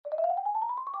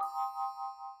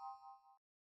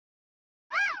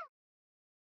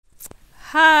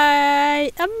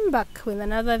Hi, I'm back with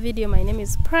another video. My name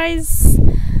is Price,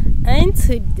 and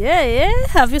today,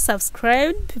 have you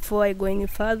subscribed? Before I go any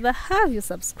further, have you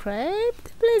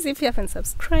subscribed? Please, if you haven't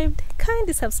subscribed,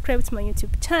 kindly subscribe to my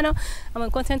YouTube channel. I'm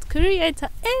a content creator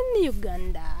in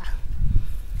Uganda.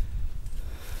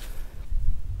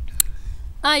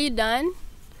 Are you done?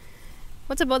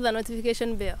 What about the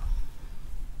notification bell?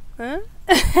 Huh?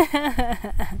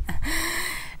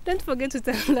 Don't forget to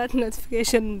turn that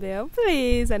notification bell,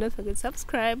 please, and don't forget to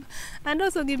subscribe, and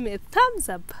also give me a thumbs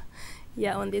up,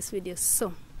 on this video.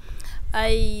 So,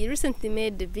 I recently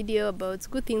made a video about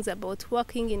good things about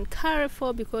working in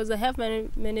Carrefour, because I have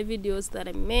many videos that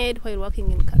I made while working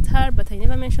in Qatar, but I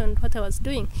never mentioned what I was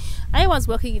doing. I was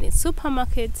working in a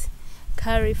supermarket,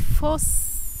 Carrefour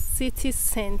City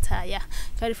Center.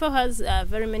 Carrefour has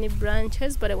very many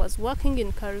branches, but I was working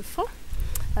in Carrefour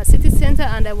City Center,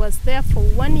 and I was there for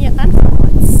 1 year and 4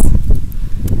 months.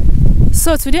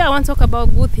 So today I want to talk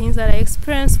about good things that I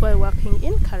experienced while working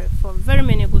in Carrefour. Very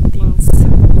many good things.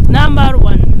 Number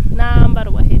one. Number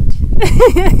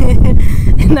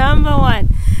one.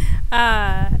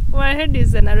 Wahed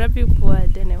is an Arabic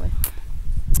word anyway.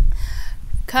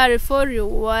 Carrefour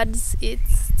rewards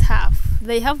its staff.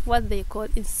 They have what they call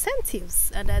incentives,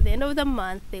 and at the end of the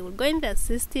month they will go in their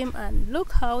system and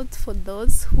look out for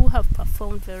those who have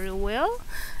performed very well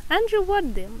and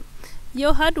reward them.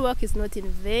 Your hard work is not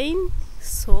in vain,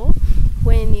 so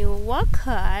when you work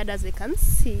hard, as you can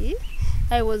see,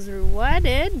 I was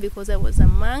rewarded because I was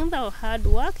among the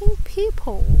hard-working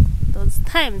people those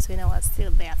times when I was still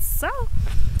there. So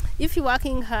if you're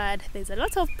working hard, there's a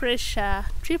lot of pressure,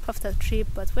 trip after trip,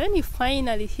 but when you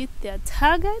finally hit their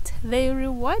target, they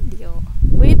reward you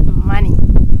with money.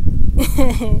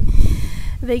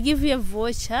 They give you a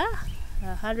voucher,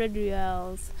 100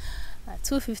 reals,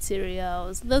 250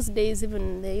 reals. Those days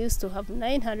even they used to have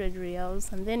 900 reals,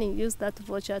 and then you use that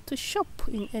voucher to shop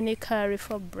in any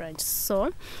Carrefour branch.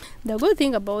 So the good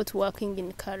thing about working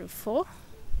in Carrefour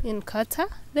in Qatar,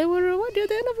 they will reward you at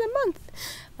the end of the month.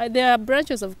 There are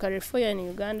branches of Carrefour in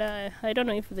Uganda. I don't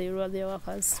know if they reward their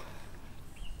workers.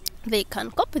 They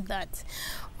can copy that,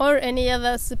 or any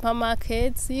other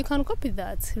supermarkets. You can copy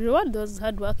that. Reward those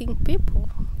hardworking people.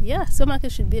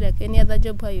 Supermarket should be like any other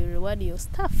job where you reward your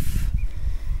staff.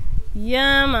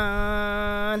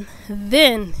 Man.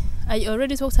 Then I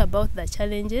already talked about the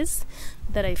challenges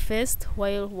that I faced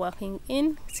while working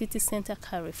in City Center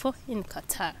Carrefour in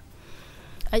Qatar.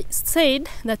 I said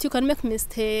that you can make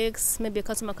mistakes. Maybe a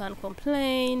customer can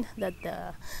complain that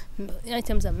the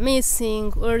items are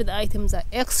missing, or the items are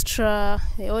extra.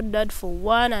 They ordered for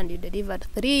 1 and you delivered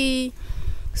 3.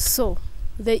 So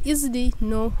they easily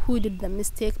know who did the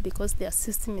mistake because their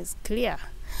system is clear.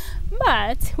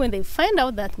 But when they find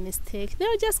out that mistake,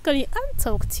 they'll just call you and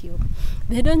talk to you.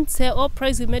 They don't say, "Oh,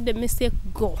 Price, you made the mistake,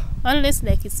 go." Unless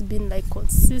it's been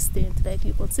consistent,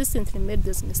 you consistently made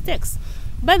those mistakes.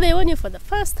 But they warn you for the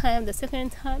first time, the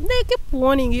second time, they keep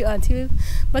warning you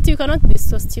but you cannot be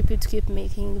so stupid to keep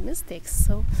making mistakes.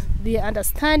 So they are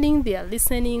understanding, they are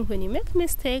listening. When you make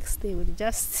mistakes, they will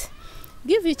just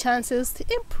give you chances to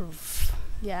improve.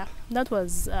 That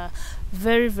was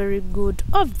very, very good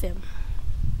of them.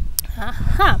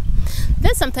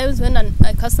 Then sometimes when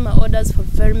a customer orders for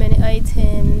very many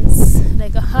items,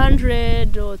 like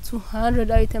 100 or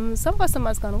 200 items, some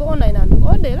customers can go online and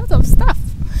order a lot of stuff.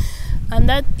 And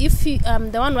that if you,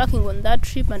 the one working on that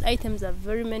trip and items are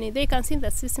very many, they can see in the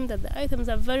system that the items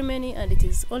are very many and it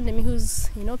is only me who's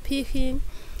picking.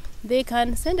 They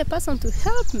can send a person to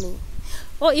help me.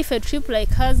 Or if a trip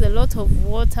has a lot of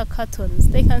water cartons,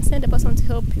 they can send a person to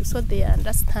help you. So they are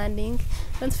understanding.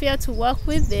 Don't fear to work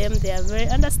with them. They are very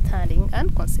understanding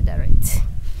and considerate.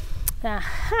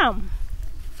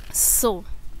 So,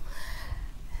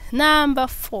 number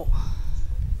 4.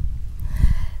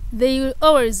 They will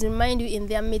always remind you in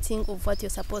their meeting of what you're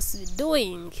supposed to be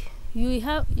doing. We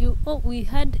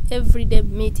had everyday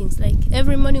meetings,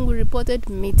 every morning we reported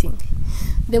meeting.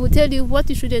 They will tell you what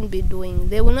you shouldn't be doing.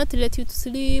 They will not let you to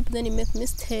sleep. Then you make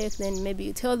mistakes. Then maybe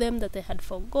you tell them that they had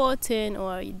forgotten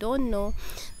or you don't know.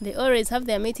 They always have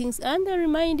their meetings and they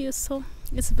remind you. So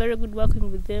it's very good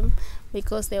working with them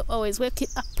because they always wake you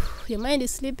up. Your mind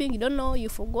is sleeping. You don't know. You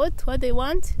forgot what they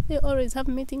want. They always have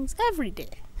meetings every day.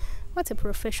 What a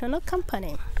professional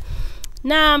company.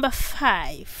 Number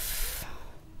 5.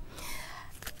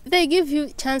 They give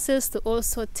you chances to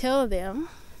also tell them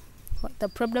what the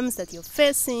problems that you're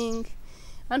facing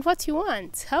and what you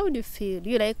want. How do you feel? Do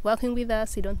you like working with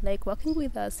us? You don't like working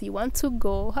with us? You want to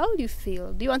go? How do you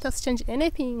feel? Do you want us to change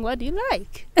anything? What do you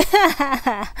like?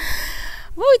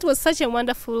 it was such a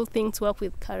wonderful thing to work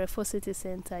with Carrefour City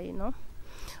Center, you know.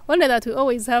 Only that we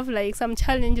always have like some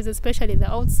challenges, especially the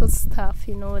outsourced staff,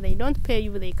 you know. They don't pay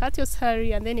you, they cut your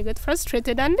salary, and then you get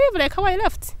frustrated and leave, like how I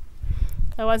left.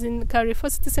 I was in Carrefour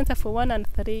City Center for 1 and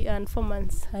 3 and 4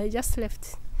 months. I just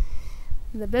left.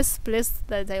 The best place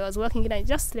that I was working in, I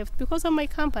just left because of my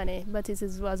company. But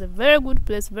was a very good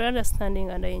place, very understanding,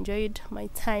 and I enjoyed my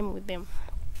time with them.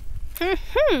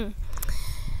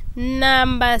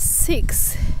 Number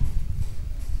 6.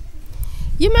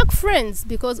 You make friends,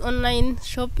 because online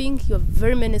shopping, you have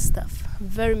very many stuff.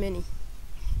 Very many.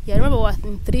 Yeah, I remember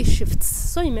working 3 shifts.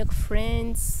 So you make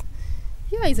friends.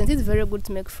 Yeah, isn't it very good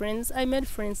to make friends? I made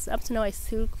friends. Up to now, I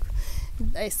still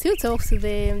talk to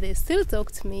them. They still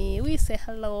talk to me. We say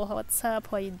hello, what's up,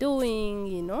 how are you doing,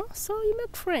 you know. So you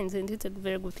make friends, and it's a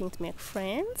very good thing to make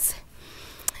friends.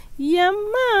 Yeah,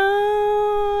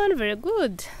 man, very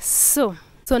good. So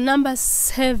number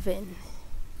 7,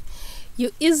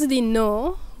 you easily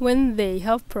know when they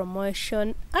have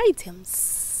promotion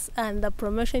items. And the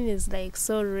promotion is like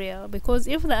so real, because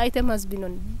if the item has been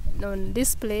on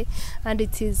display and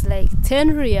it is like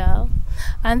 10 real,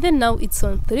 and then now it's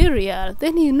on 3 real,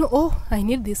 then you know, oh, I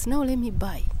need this now, let me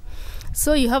buy.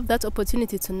 So you have that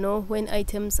opportunity to know when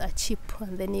items are cheap,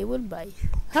 and then you will buy.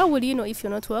 How will you know if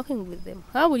you're not working with them?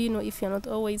 How will you know if you're not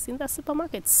always in the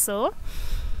supermarket? So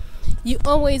you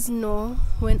always know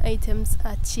when items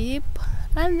are cheap,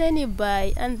 and then you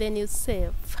buy, and then you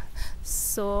save.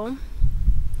 So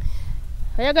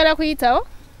oyagala kuyitawo?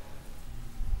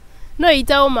 No,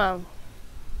 yitawo mangu.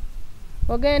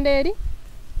 Ogenda eri?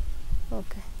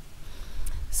 Okay.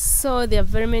 So there are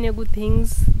very many good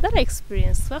things that I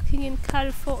experienced working in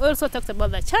Carrefour. We also talked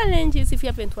about the challenges. If you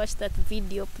haven't watched that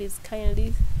video, please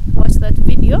kindly watch that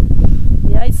video.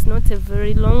 Yeah, it's not a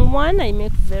very long one. I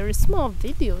make very small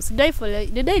videos.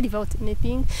 Did I leave out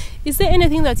anything? Is there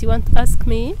anything that you want to ask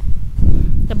me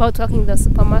about working in the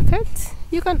supermarket?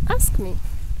 You can ask me.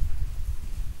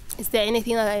 Is there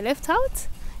anything that I left out?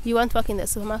 You want to work in the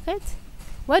supermarket?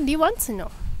 What do you want to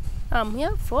know? I'm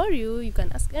here for you. You can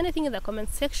ask anything in the comment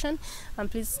section, and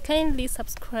please kindly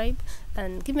subscribe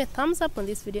and give me a thumbs up on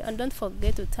this video, and don't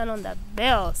forget to turn on that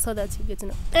bell so that you get to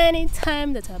know any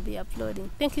time that I'll be uploading.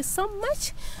 Thank you so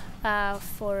much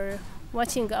for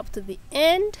watching up to the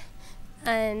end,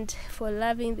 and for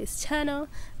loving this channel,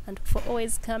 and for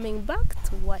always coming back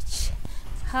to watch.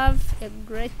 Have a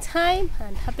great time,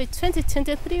 and happy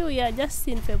 2023. We are just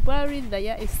in February. The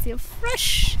year is still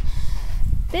fresh.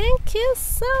 Thank you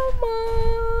so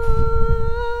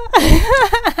much.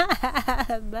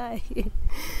 Bye.